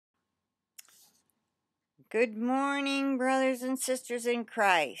Good morning, brothers and sisters in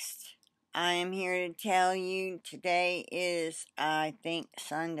Christ. I am here to tell you today is, I think,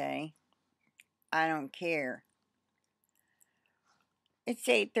 Sunday. I don't care. It's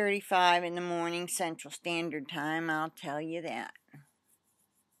 8:35 in the morning, Central Standard Time, I'll tell you that.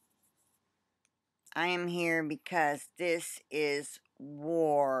 I am here because this is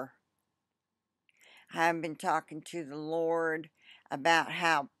war. I've been talking to the Lord about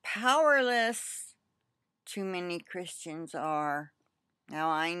how powerless too many Christians are. Now,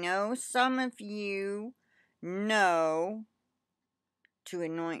 I know some of you know to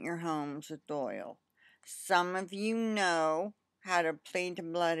anoint your homes with oil. Some of you know how to plead the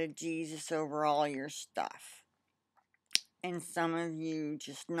blood of Jesus over all your stuff. And some of you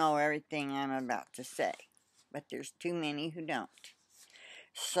just know everything I'm about to say. But there's too many who don't.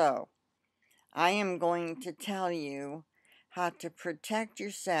 So, I am going to tell you how to protect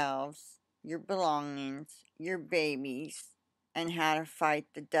yourselves, your belongings, your babies, and how to fight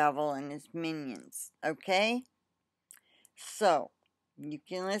the devil and his minions, okay? So, you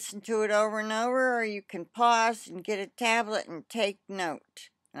can listen to it over and over, or you can pause and get a tablet and take note.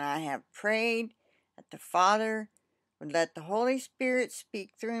 And I have prayed that the Father would let the Holy Spirit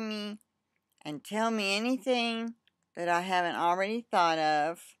speak through me and tell me anything that I haven't already thought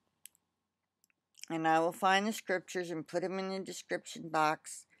of. And I will find the scriptures and put them in the description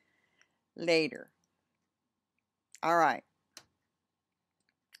box later. All right.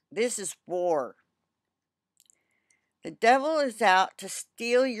 This is war. The devil is out to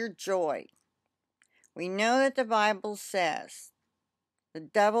steal your joy. We know that the Bible says the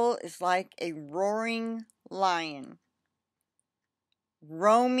devil is like a roaring lion,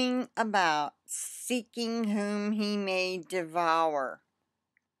 roaming about, seeking whom he may devour.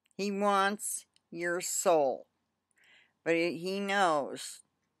 He wants your soul. But he knows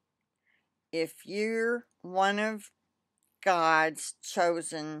if you're one of God's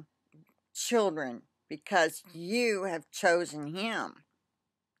chosen children, because you have chosen him.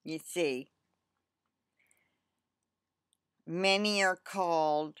 You see, many are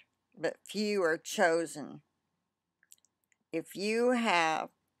called, but few are chosen. If you have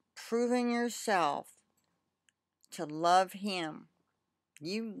proven yourself to love him,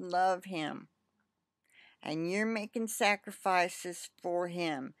 you love him, and you're making sacrifices for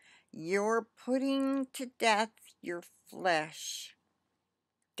him, you're putting to death your flesh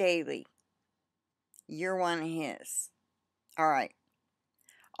daily. You're one of his. All right.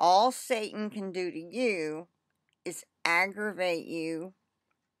 All Satan can do to you is aggravate you.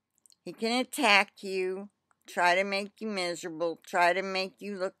 He can attack you, try to make you miserable, try to make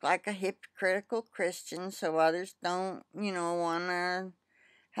you look like a hypocritical Christian so others don't, want to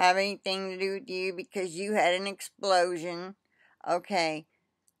have anything to do with you because you had an explosion. Okay,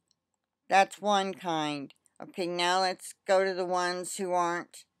 that's one kind. Okay, now let's go to the ones who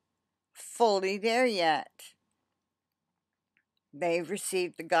aren't fully there yet. They've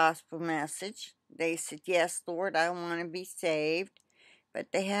received the gospel message. They said, yes, Lord, I want to be saved.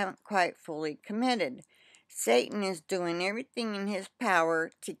 But they haven't quite fully committed. Satan is doing everything in his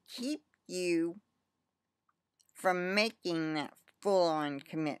power to keep you from making that full-on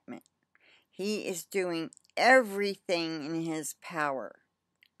commitment. He is doing everything in his power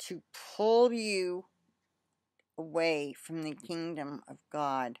to pull you away from the kingdom of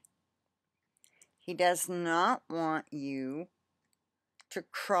God. He does not want you to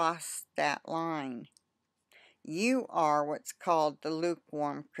cross that line. You are what's called the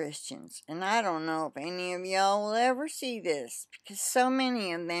lukewarm Christians. And I don't know if any of y'all will ever see this, because so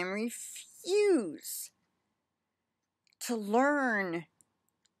many of them refuse to learn.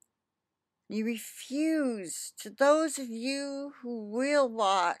 You refuse. To those of you who will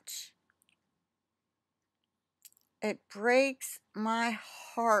watch, it breaks my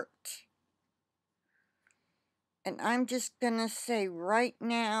heart. And I'm just going to say right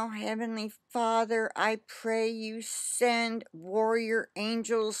now, Heavenly Father, I pray you send warrior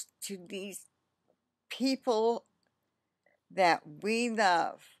angels to these people that we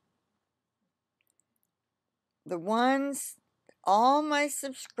love. The ones, all my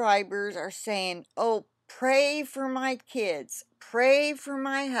subscribers are saying, oh, pray for my kids, pray for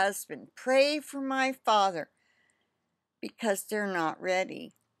my husband, pray for my father, because they're not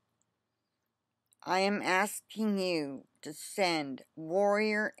ready. I am asking you to send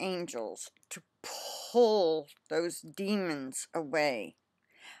warrior angels to pull those demons away.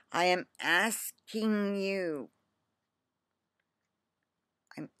 I am asking you,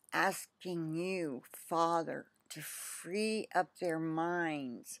 Father, to free up their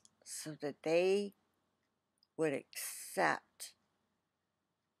minds so that they would accept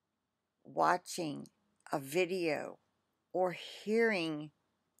watching a video or hearing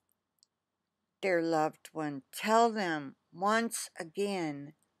their loved one tell them once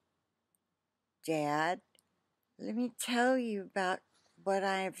again, Dad, let me tell you about what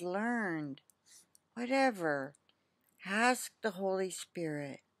I've learned. Whatever. Ask the Holy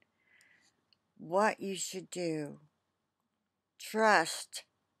Spirit what you should do. Trust.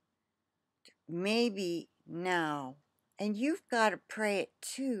 Maybe now. And you've got to pray it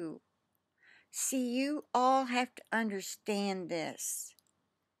too. See, you all have to understand this.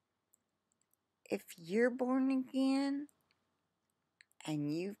 If you're born again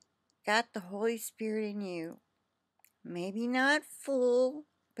and you've got the Holy Spirit in you, maybe not full,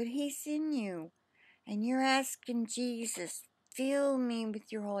 but He's in you, and you're asking Jesus, fill me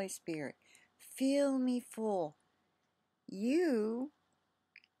with your Holy Spirit, fill me full, you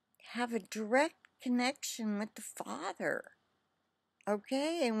have a direct connection with the Father,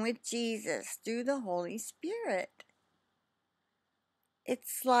 okay, and with Jesus through the Holy Spirit.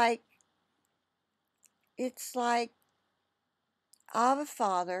 It's like Abba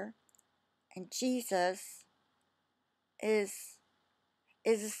Father and Jesus is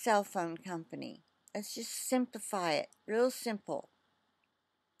a cell phone company. Let's just simplify it, real simple.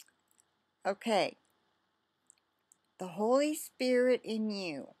 Okay, the Holy Spirit in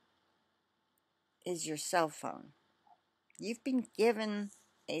you is your cell phone. You've been given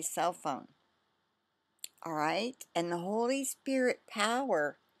a cell phone, all right? And the Holy Spirit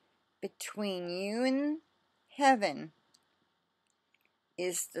power between you and heaven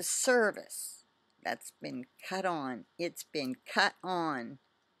is the service that's been cut on. It's been cut on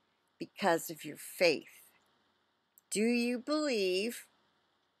because of your faith. Do you believe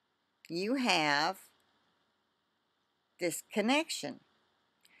you have this connection?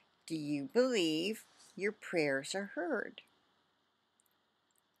 Do you believe your prayers are heard?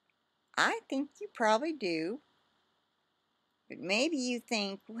 I think you probably do. But maybe you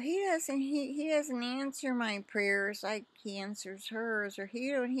think, well, he doesn't answer my prayers like he answers hers, or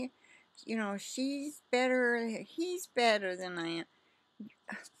she's better, he's better than I am.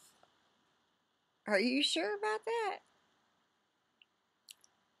 Are you sure about that?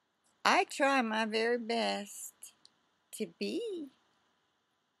 I try my very best to be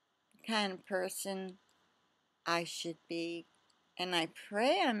the kind of person I should be, and I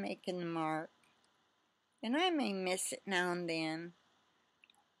pray I'm making the mark, and I may miss it now and then,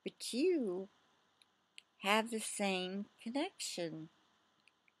 but you have the same connection.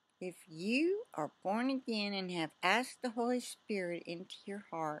 If you are born again and have asked the Holy Spirit into your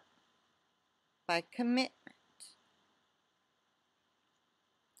heart by commitment,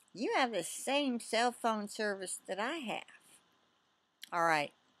 you have the same cell phone service that I have. All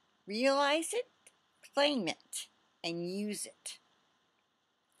right, realize it, claim it, and use it.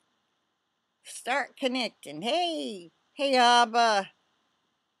 Start connecting. Hey, Abba.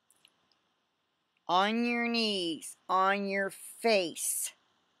 On your knees, on your face.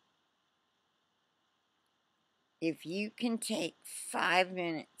 If you can take 5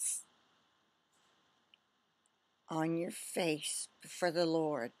 minutes on your face before the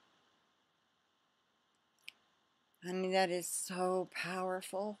Lord, honey, that is so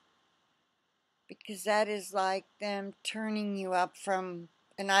powerful, because that is like them turning you up from,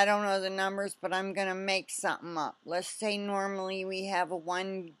 and I don't know the numbers, but I'm going to make something up. Let's say normally we have a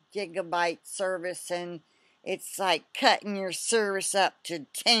 1 gigabyte service, and it's like cutting your service up to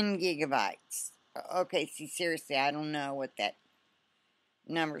 10 gigabytes. Okay, see, seriously, I don't know what that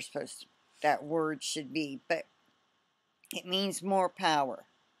number's supposed to, that word should be, but it means more power.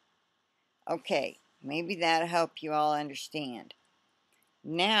 Okay, maybe that'll help you all understand.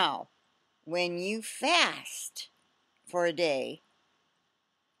 Now, when you fast for a day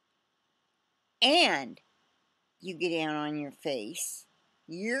and you get down on your face,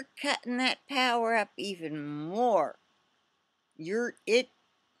 you're cutting that power up even more.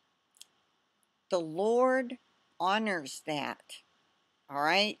 The Lord honors that. All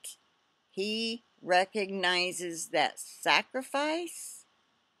right? He recognizes that sacrifice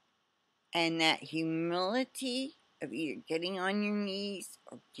and that humility of either getting on your knees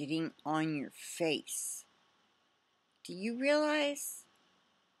or getting on your face. Do you realize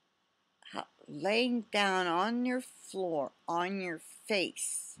how laying down on your floor, on your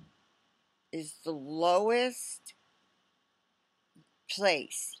face, is the lowest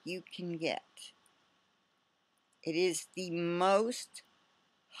place you can get? It is the most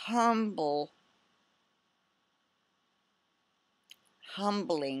humbling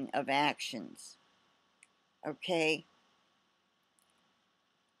of actions. Okay?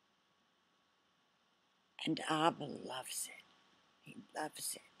 And Abba loves it. He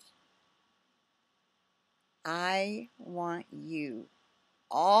loves it. I want you,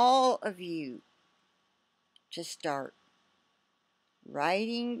 all of you, to start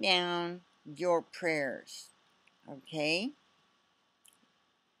writing down your prayers, okay?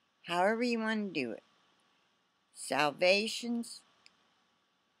 However you want to do it. Salvations,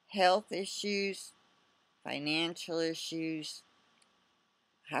 health issues, financial issues,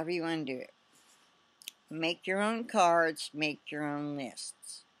 however you want to do it. Make your own cards, make your own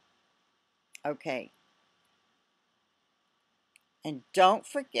lists. Okay. And don't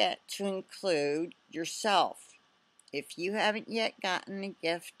forget to include yourself. If you haven't yet gotten the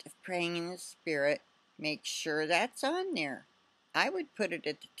gift of praying in the Spirit, make sure that's on there. I would put it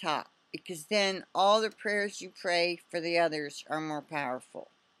at the top, because then all the prayers you pray for the others are more powerful.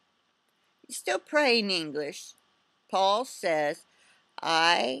 You still pray in English. Paul says,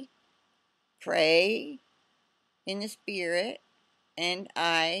 I pray in the Spirit and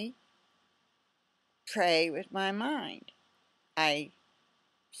I pray with my mind. I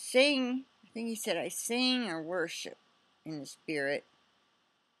sing, I think he said I sing or worship in the Spirit,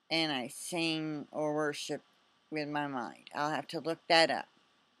 and I sing or worship with my mind. I'll have to look that up,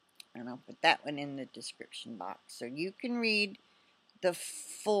 and I'll put that one in the description box so you can read the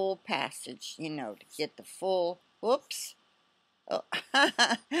full passage, to get the full, whoops, oh,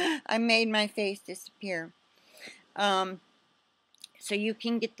 I made my face disappear. So you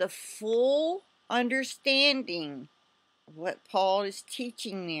can get the full understanding of what Paul is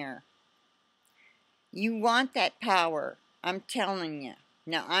teaching there. You want that power, I'm telling you.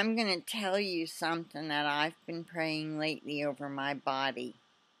 Now, I'm going to tell you something that I've been praying lately over my body.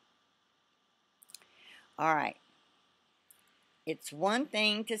 All right. It's one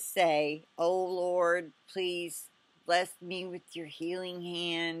thing to say, oh Lord, please bless me with your healing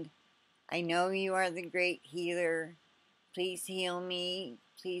hand. I know you are the great healer. Please heal me.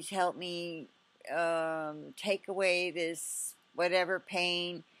 Please help me take away this whatever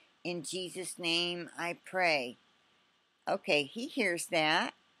pain. In Jesus' name I pray. Okay, he hears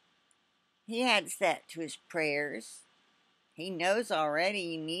that. He adds that to his prayers. He knows already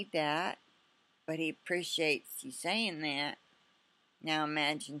you need that, but he appreciates you saying that. Now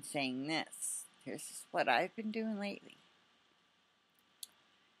imagine saying this. This is what I've been doing lately.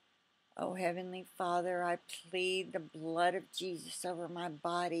 Oh, Heavenly Father, I plead the blood of Jesus over my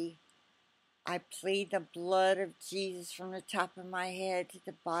body. I plead the blood of Jesus from the top of my head to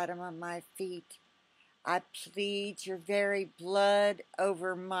the bottom of my feet. I plead your very blood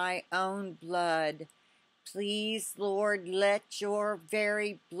over my own blood. Please, Lord, let your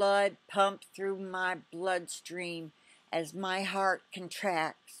very blood pump through my bloodstream as my heart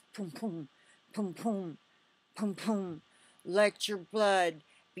contracts. Pum, pum, pum, pum, pum, pum. Let your blood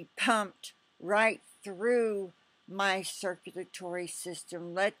be pumped right through my circulatory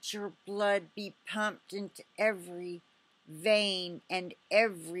system. Let your blood be pumped into every vein and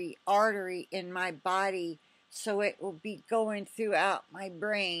every artery in my body, so it will be going throughout my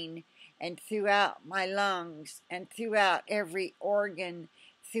brain and throughout my lungs and throughout every organ,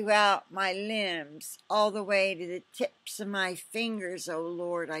 throughout my limbs, all the way to the tips of my fingers. Oh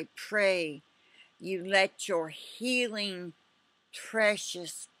Lord, I pray you let your healing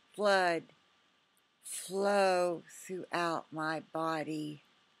precious blood flow throughout my body.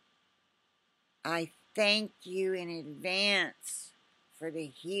 I thank you in advance for the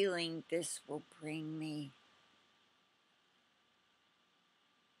healing this will bring me.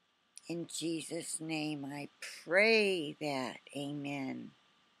 In Jesus' name I pray that. Amen.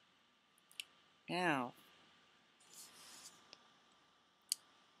 Now,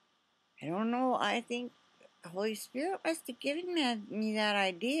 I don't know, I think the Holy Spirit must have given me that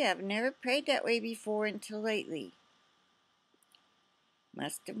idea. I've never prayed that way before until lately.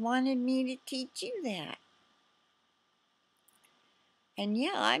 Must have wanted me to teach you that. And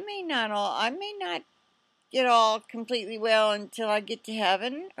yeah, I may not get all completely well until I get to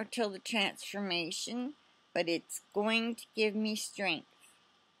heaven or till the transformation, but it's going to give me strength.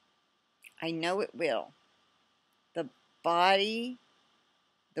 I know it will. The body,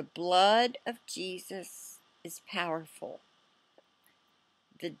 the blood of Jesus is powerful.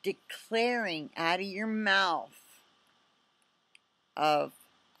 The declaring out of your mouth of,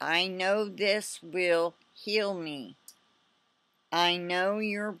 I know this will heal me. I know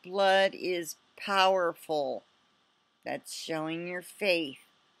your blood is powerful. That's showing your faith.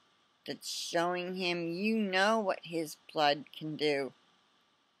 That's showing him you know what his blood can do.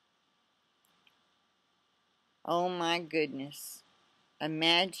 Oh my goodness.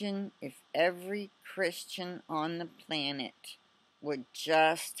 Imagine if every Christian on the planet would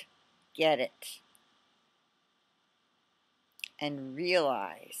just get it and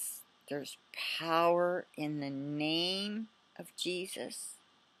realize There's power in the name of Jesus.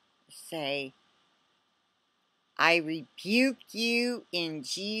 Say, I rebuke you in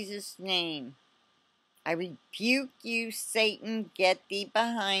Jesus' name. I rebuke you, Satan, get thee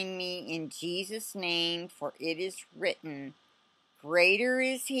behind me in Jesus' name, for it is written, greater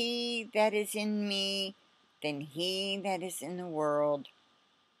is he that is in me than he that is in the world.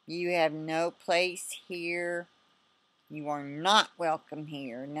 You have no place here. You are not welcome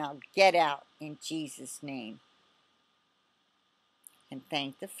here. Now get out in Jesus' name. And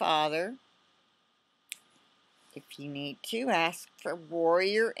thank the Father. If you need to, ask for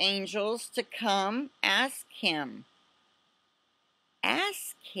warrior angels to come. Ask him.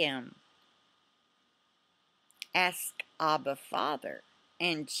 Ask him. Ask Abba Father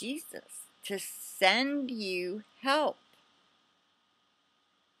and Jesus to send you help.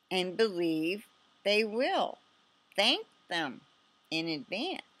 And believe they will. Thank them in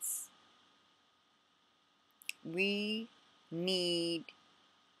advance. We need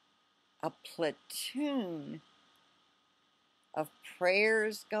a platoon of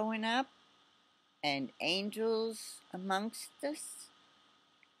prayers going up and angels amongst us.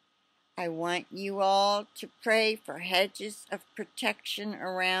 I want you all to pray for hedges of protection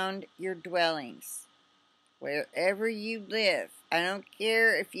around your dwellings. Wherever you live. I don't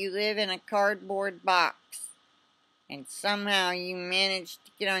care if you live in a cardboard box and somehow you manage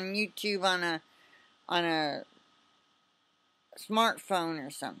to get on YouTube on a smartphone or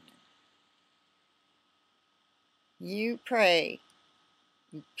something. You pray.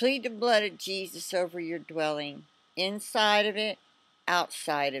 You plead the blood of Jesus over your dwelling. Inside of it,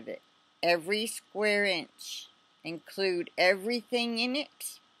 outside of it. Every square inch. Include everything in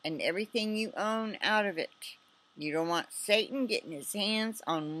it and everything you own out of it. You don't want Satan getting his hands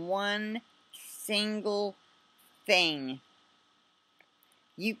on one single thing.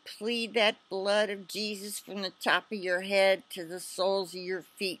 You plead that blood of Jesus from the top of your head to the soles of your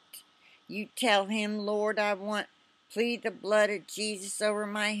feet. You tell him, Lord, plead the blood of Jesus over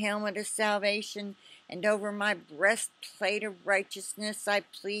my helmet of salvation and over my breastplate of righteousness. I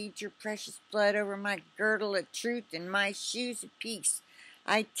plead your precious blood over my girdle of truth and my shoes of peace.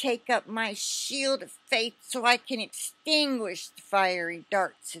 I take up my shield of faith so I can extinguish the fiery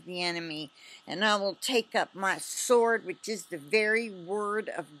darts of the enemy. And I will take up my sword, which is the very word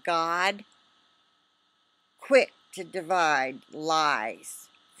of God, quick to divide lies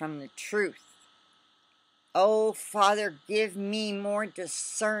from the truth. Oh, Father, give me more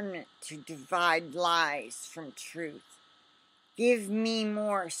discernment to divide lies from truth. Give me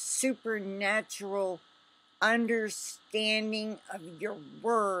more supernatural understanding of your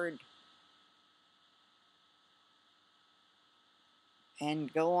word.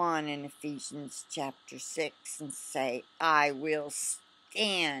 And go on in Ephesians chapter 6 and say, I will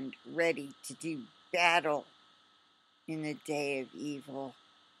stand ready to do battle in the day of evil.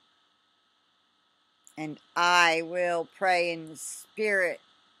 And I will pray in the Spirit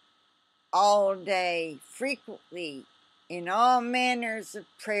all day, frequently, in all manners of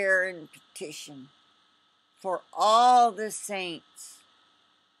prayer and petition for all the saints.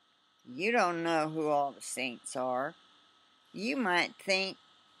 You don't know who all the saints are. You might think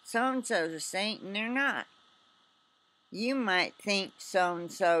so-and-so's a saint and they're not. You might think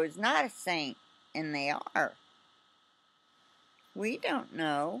so-and-so is not a saint and they are. We don't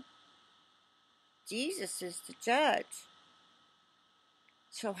know. Jesus is the judge.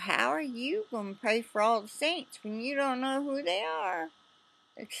 So how are you going to pray for all the saints when you don't know who they are?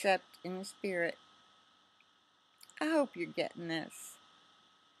 Except in the Spirit. I hope you're getting this.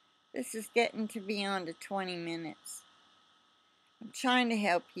 This is getting to be on to 20 minutes. I'm trying to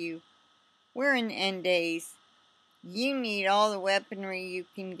help you. We're in the end days. You need all the weaponry you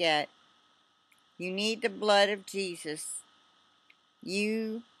can get. You need the blood of Jesus.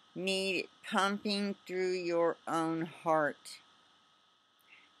 You need it pumping through your own heart.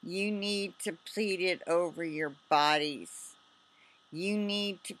 You need to plead it over your bodies. You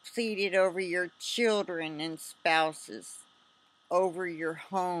need to plead it over your children and spouses, over your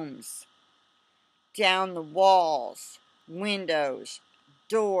homes, down the walls, windows,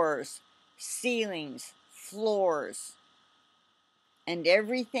 doors, ceilings, floors, and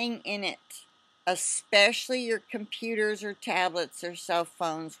everything in it, especially your computers or tablets or cell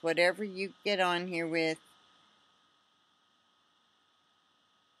phones, whatever you get on here with,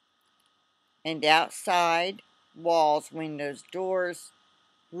 and outside, walls, windows, doors,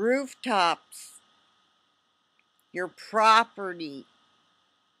 rooftops, your property.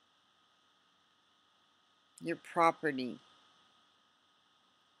 Your property.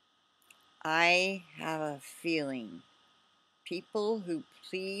 I have a feeling people who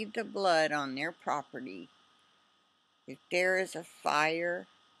plead the blood on their property. If there is a fire,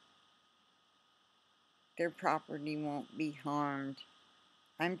 their property won't be harmed.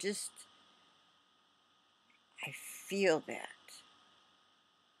 I feel that.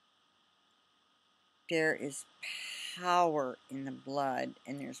 There is power in the blood,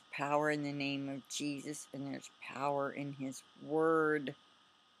 and there's power in the name of Jesus, and there's power in His Word.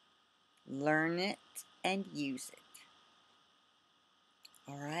 Learn it and use it.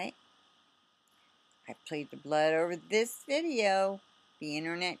 Alright? I plead the blood over this video, the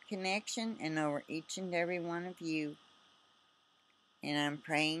internet connection, and over each and every one of you. And I'm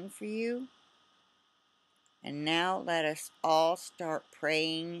praying for you. And now let us all start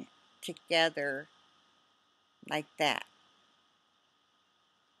praying together like that.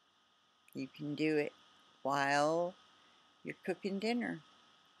 You can do it while you're cooking dinner.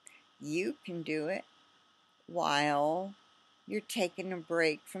 You can do it while you're taking a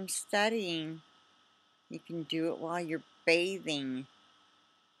break from studying. You can do it while you're bathing.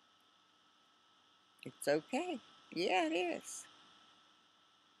 It's okay. Yeah, it is.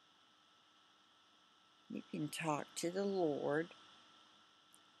 You can talk to the Lord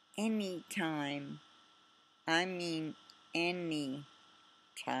anytime. I mean any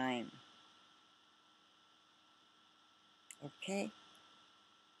time. Okay?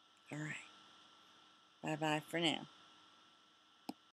 Alright. Bye-bye for now.